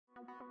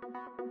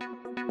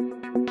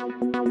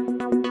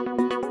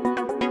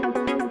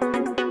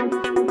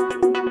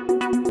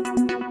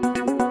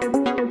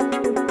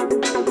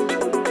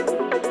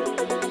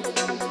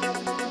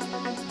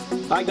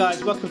Hi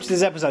guys, welcome to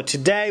this episode.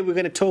 Today we're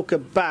going to talk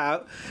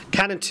about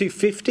Canon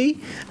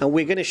 250 and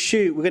we're going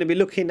to be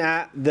looking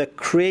at the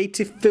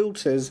creative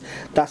filters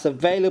that's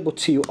available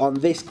to you on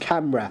this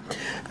camera.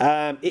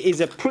 It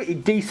is a pretty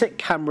decent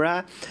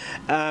camera.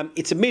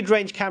 It's a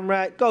mid-range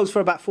camera. It goes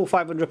for about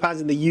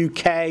 £400-500 in the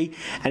UK,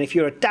 and if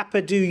you're a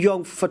dapper-do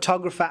young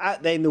photographer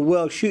out there in the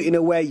world shooting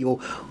away your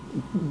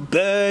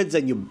birds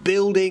and your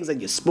buildings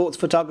and your sports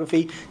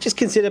photography, just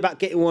consider about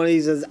getting one of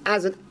these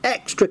as an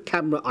extra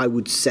camera, I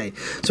would say.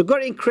 So I've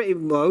got it in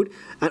creative mode,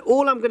 and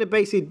all I'm going to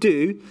basically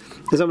do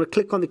is I'm going to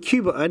click on the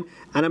Q button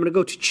and I'm going to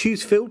go to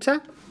choose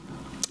filter,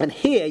 and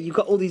here you've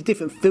got all these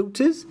different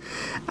filters,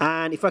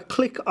 and if I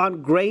click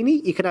on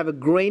grainy, you can have a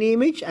grainy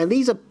image, and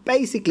these are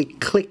basically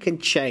click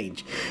and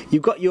change.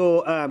 You've got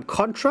your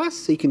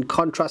contrast, so you can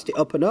contrast it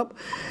up and up.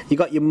 You've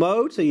got your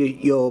mode, so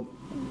your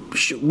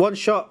one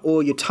shot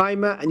or your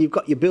timer, and you've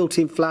got your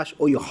built-in flash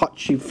or your hot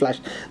shoe flash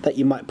that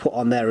you might put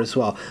on there as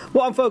well.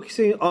 What I'm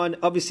focusing on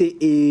obviously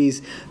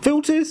is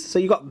filters. So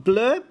you've got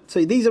blur,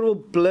 so these are all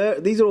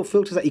blur, these are all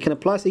filters that you can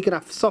apply. So you can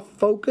have soft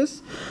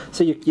focus,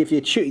 so if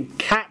you're shooting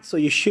cats or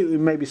you're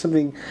shooting maybe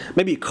something,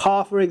 maybe a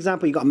car for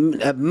example, you've got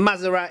a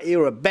Maserati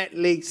or a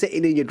Bentley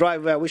sitting in your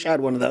driveway. I wish I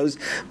had one of those.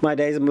 My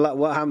days, I'm like,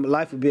 well,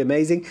 life would be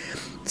amazing,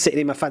 sitting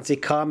in my fancy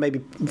car, maybe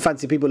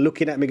fancy people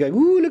looking at me going,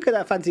 ooh, look at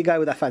that fancy guy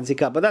with that fancy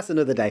car. But that's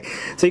another day.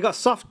 So you got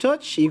soft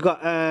touch, you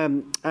got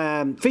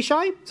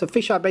fisheye. So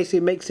fisheye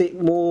basically makes it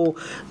more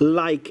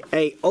like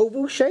a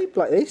oval shape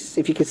like this,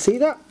 if you can see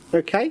that.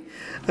 Okay,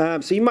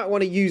 so you might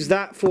want to use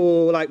that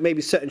for like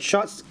maybe certain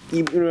shots.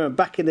 You remember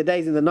back in the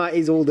days in the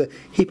 90s, all the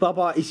hip-hop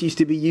artists used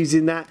to be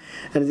using that,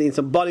 and in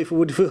some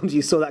Bollywood films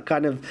you saw that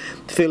kind of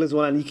feel as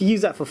well, and you can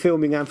use that for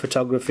filming and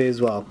photography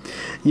as well.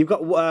 You've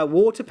got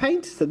water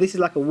paint, so this is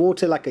like a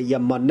water, like your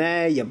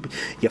Monet,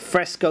 your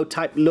fresco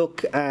type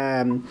look.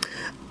 I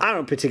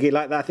don't particularly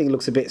like that. I think it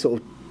looks a bit sort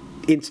of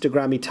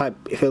Instagrammy type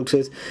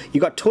filters.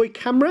 You've got toy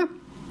camera.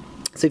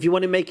 So if you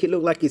want to make it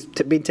look like it's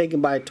been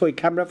taken by a toy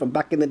camera from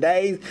back in the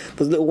days,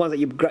 those little ones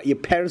that your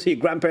parents or your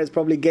grandparents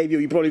probably gave you,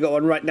 you probably got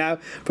one right now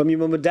from your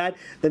mum and dad,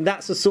 then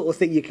that's the sort of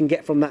thing you can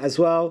get from that as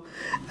well.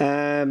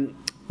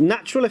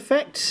 Natural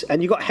effects,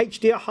 and you've got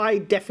HDR, high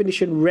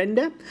definition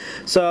render.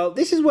 So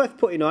this is worth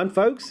putting on,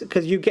 folks,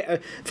 because you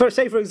get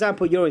say for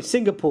example you're in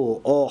Singapore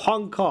or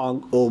Hong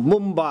Kong or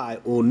Mumbai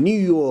or New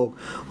York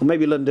or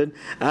maybe London,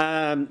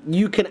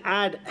 you can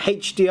add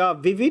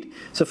HDR vivid.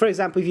 So for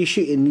example, if you're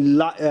shooting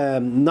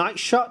night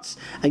shots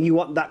and you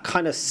want that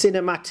kind of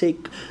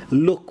cinematic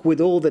look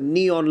with all the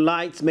neon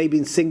lights, maybe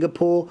in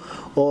Singapore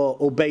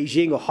or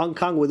Beijing or Hong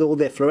Kong with all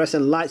their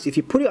fluorescent lights, if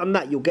you put it on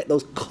that, you'll get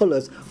those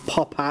colors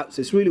pop out. So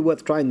it's really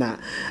worth trying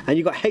that. And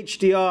you've got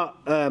HDR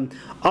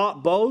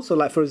art bold, so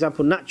like for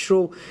example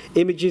natural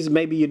images,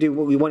 maybe you do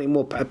what we want,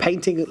 more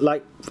painting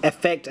like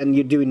effect, and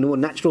you're doing more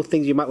natural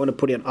things, you might want to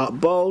put it on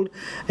art bold.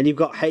 And you've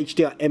got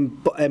HDR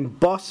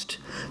embossed,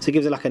 so it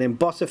gives it like an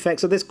emboss effect.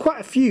 So there's quite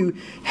a few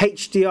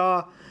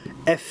HDR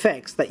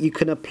effects that you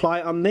can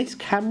apply on this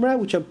camera,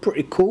 which are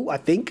pretty cool, I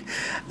think,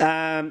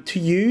 to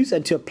use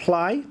and to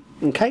apply.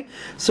 Okay,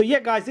 so yeah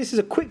guys, this is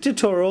a quick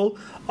tutorial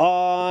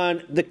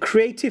on the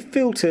creative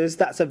filters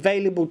that's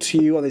available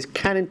to you on this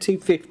Canon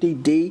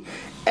 250D.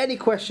 Any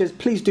questions,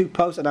 please do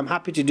post, and I'm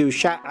happy to do a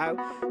shout out.